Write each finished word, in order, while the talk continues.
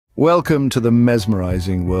Welcome to the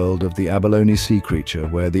mesmerizing world of the abalone sea creature,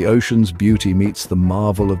 where the ocean's beauty meets the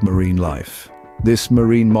marvel of marine life. This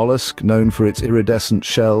marine mollusk, known for its iridescent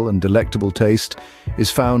shell and delectable taste,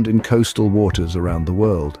 is found in coastal waters around the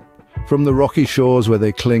world. From the rocky shores where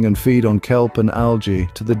they cling and feed on kelp and algae,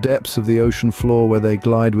 to the depths of the ocean floor where they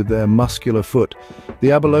glide with their muscular foot,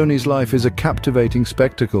 the abalone's life is a captivating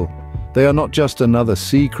spectacle. They are not just another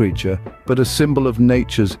sea creature, but a symbol of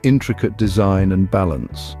nature's intricate design and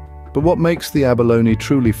balance. But what makes the abalone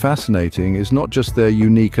truly fascinating is not just their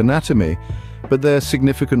unique anatomy, but their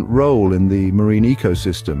significant role in the marine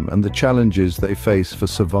ecosystem and the challenges they face for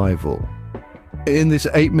survival. In this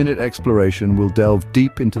 8-minute exploration, we'll delve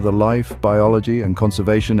deep into the life, biology, and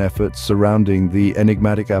conservation efforts surrounding the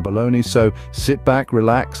enigmatic abalone, so sit back,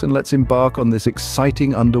 relax, and let's embark on this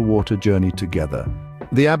exciting underwater journey together.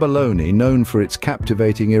 The abalone, known for its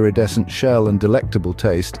captivating iridescent shell and delectable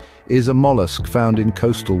taste, is a mollusk found in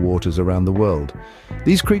coastal waters around the world.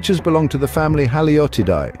 These creatures belong to the family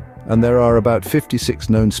Haliotidae, and there are about 56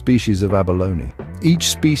 known species of abalone. Each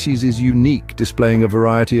species is unique, displaying a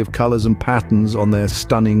variety of colors and patterns on their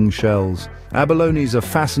stunning shells. Abalones are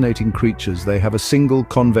fascinating creatures. They have a single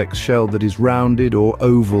convex shell that is rounded or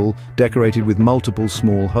oval, decorated with multiple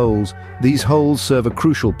small holes. These holes serve a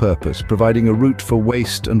crucial purpose, providing a route for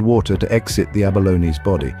waste and water to exit the abalone's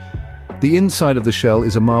body. The inside of the shell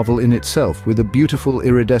is a marvel in itself, with a beautiful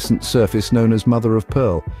iridescent surface known as mother of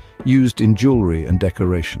pearl, used in jewelry and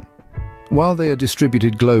decoration. While they are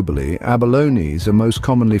distributed globally, abalones are most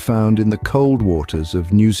commonly found in the cold waters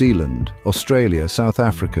of New Zealand, Australia, South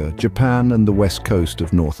Africa, Japan, and the west coast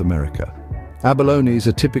of North America. Abalones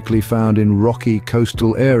are typically found in rocky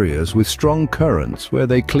coastal areas with strong currents where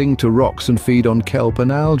they cling to rocks and feed on kelp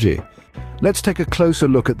and algae. Let's take a closer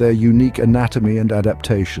look at their unique anatomy and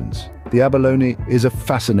adaptations. The abalone is a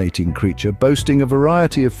fascinating creature, boasting a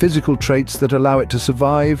variety of physical traits that allow it to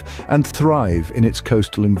survive and thrive in its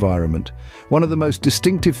coastal environment. One of the most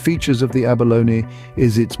distinctive features of the abalone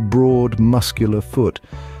is its broad, muscular foot.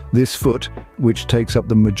 This foot, which takes up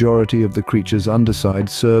the majority of the creature's underside,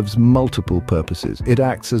 serves multiple purposes. It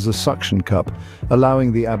acts as a suction cup,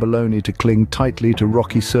 allowing the abalone to cling tightly to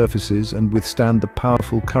rocky surfaces and withstand the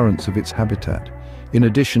powerful currents of its habitat. In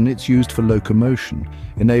addition, it's used for locomotion,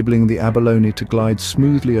 enabling the abalone to glide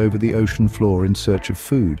smoothly over the ocean floor in search of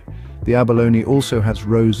food. The abalone also has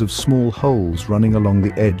rows of small holes running along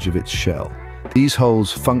the edge of its shell. These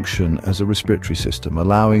holes function as a respiratory system,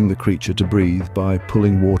 allowing the creature to breathe by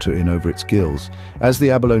pulling water in over its gills. As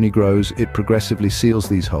the abalone grows, it progressively seals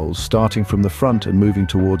these holes, starting from the front and moving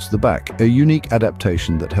towards the back, a unique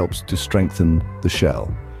adaptation that helps to strengthen the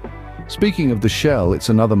shell. Speaking of the shell, it's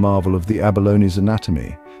another marvel of the abalone's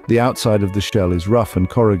anatomy. The outside of the shell is rough and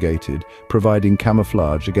corrugated, providing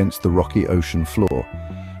camouflage against the rocky ocean floor.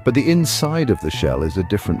 But the inside of the shell is a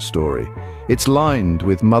different story. It's lined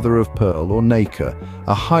with mother of pearl or nacre,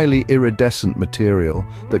 a highly iridescent material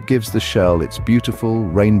that gives the shell its beautiful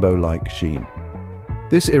rainbow-like sheen.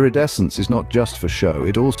 This iridescence is not just for show,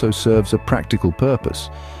 it also serves a practical purpose.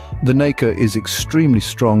 The nacre is extremely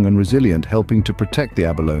strong and resilient, helping to protect the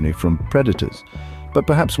abalone from predators. But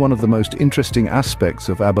perhaps one of the most interesting aspects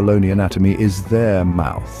of abalone anatomy is their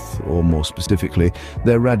mouth, or more specifically,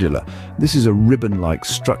 their radula. This is a ribbon-like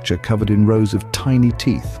structure covered in rows of tiny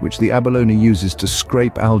teeth, which the abalone uses to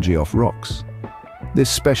scrape algae off rocks. This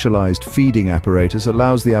specialized feeding apparatus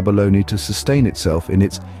allows the abalone to sustain itself in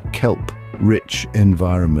its kelp-rich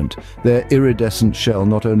environment. Their iridescent shell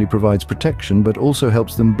not only provides protection, but also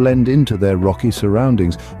helps them blend into their rocky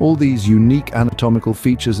surroundings. All these unique anatomical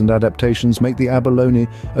features and adaptations make the abalone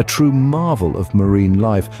a true marvel of marine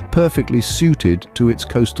life, perfectly suited to its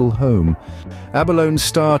coastal home. Abalones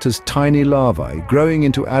start as tiny larvae, growing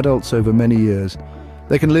into adults over many years.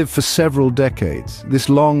 They can live for several decades. This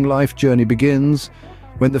long life journey begins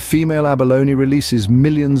when the female abalone releases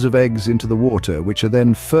millions of eggs into the water, which are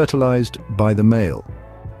then fertilized by the male.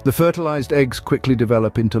 The fertilized eggs quickly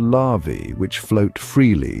develop into larvae, which float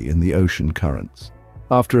freely in the ocean currents.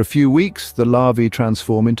 After a few weeks, the larvae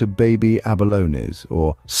transform into baby abalones,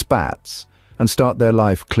 or spats, and start their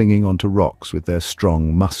life clinging onto rocks with their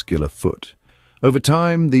strong, muscular foot. Over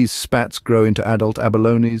time, these spats grow into adult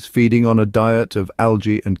abalones, feeding on a diet of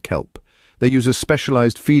algae and kelp. They use a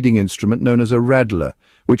specialized feeding instrument known as a radula,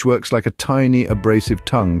 which works like a tiny abrasive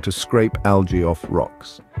tongue to scrape algae off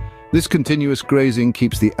rocks. This continuous grazing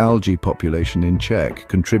keeps the algae population in check,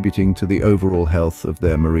 contributing to the overall health of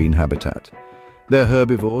their marine habitat. They're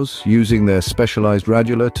herbivores, using their specialized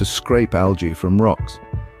radula to scrape algae from rocks.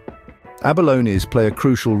 Abalones play a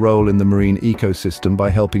crucial role in the marine ecosystem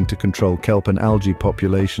by helping to control kelp and algae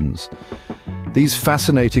populations. These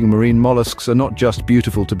fascinating marine mollusks are not just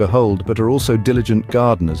beautiful to behold, but are also diligent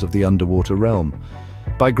gardeners of the underwater realm.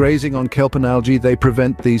 By grazing on kelp and algae, they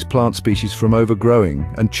prevent these plant species from overgrowing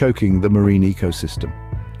and choking the marine ecosystem.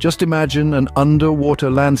 Just imagine an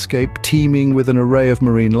underwater landscape teeming with an array of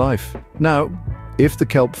marine life. Now, if the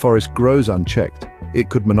kelp forest grows unchecked, it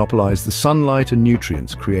could monopolize the sunlight and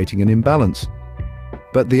nutrients, creating an imbalance.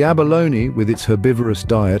 But the abalone, with its herbivorous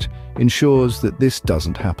diet, ensures that this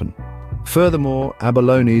doesn't happen. Furthermore,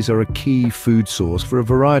 abalones are a key food source for a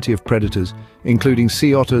variety of predators, including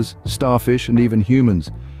sea otters, starfish, and even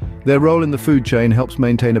humans. Their role in the food chain helps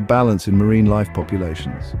maintain a balance in marine life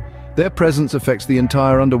populations. Their presence affects the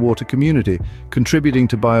entire underwater community, contributing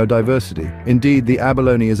to biodiversity. Indeed, the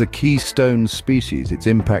abalone is a keystone species, its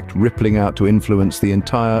impact rippling out to influence the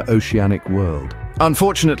entire oceanic world.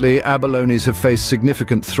 Unfortunately, abalones have faced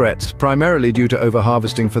significant threats, primarily due to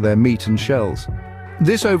overharvesting for their meat and shells.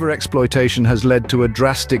 This overexploitation has led to a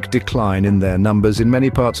drastic decline in their numbers in many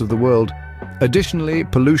parts of the world. Additionally,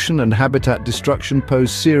 pollution and habitat destruction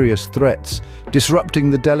pose serious threats, disrupting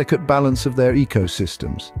the delicate balance of their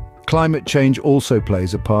ecosystems. Climate change also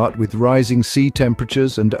plays a part, with rising sea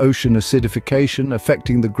temperatures and ocean acidification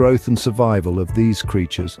affecting the growth and survival of these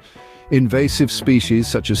creatures. Invasive species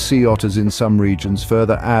such as sea otters in some regions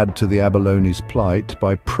further add to the abalone's plight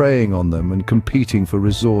by preying on them and competing for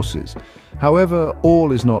resources. However,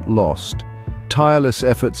 all is not lost. Tireless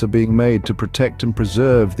efforts are being made to protect and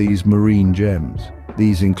preserve these marine gems.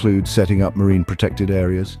 These include setting up marine protected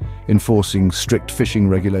areas, enforcing strict fishing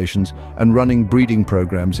regulations, and running breeding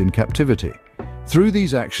programs in captivity. Through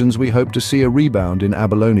these actions, we hope to see a rebound in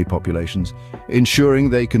abalone populations, ensuring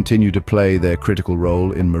they continue to play their critical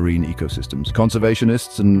role in marine ecosystems.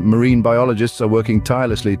 Conservationists and marine biologists are working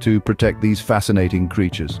tirelessly to protect these fascinating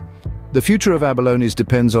creatures. The future of abalones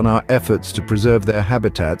depends on our efforts to preserve their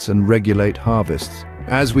habitats and regulate harvests.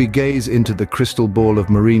 As we gaze into the crystal ball of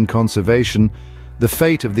marine conservation, the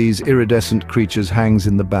fate of these iridescent creatures hangs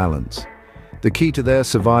in the balance. The key to their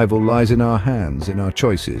survival lies in our hands, in our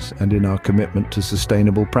choices, and in our commitment to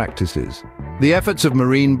sustainable practices. The efforts of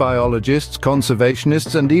marine biologists,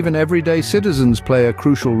 conservationists, and even everyday citizens play a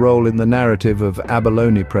crucial role in the narrative of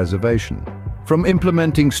abalone preservation. From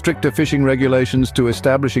implementing stricter fishing regulations to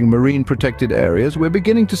establishing marine protected areas, we're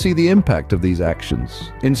beginning to see the impact of these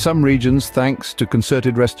actions. In some regions, thanks to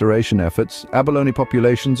concerted restoration efforts, abalone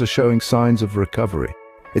populations are showing signs of recovery.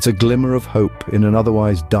 It's a glimmer of hope in an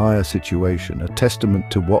otherwise dire situation, a testament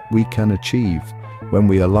to what we can achieve when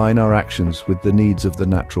we align our actions with the needs of the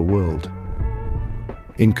natural world.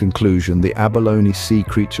 In conclusion, the Abalone sea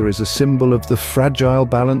creature is a symbol of the fragile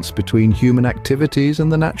balance between human activities and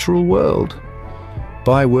the natural world.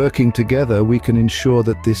 By working together, we can ensure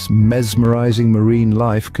that this mesmerizing marine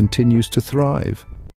life continues to thrive.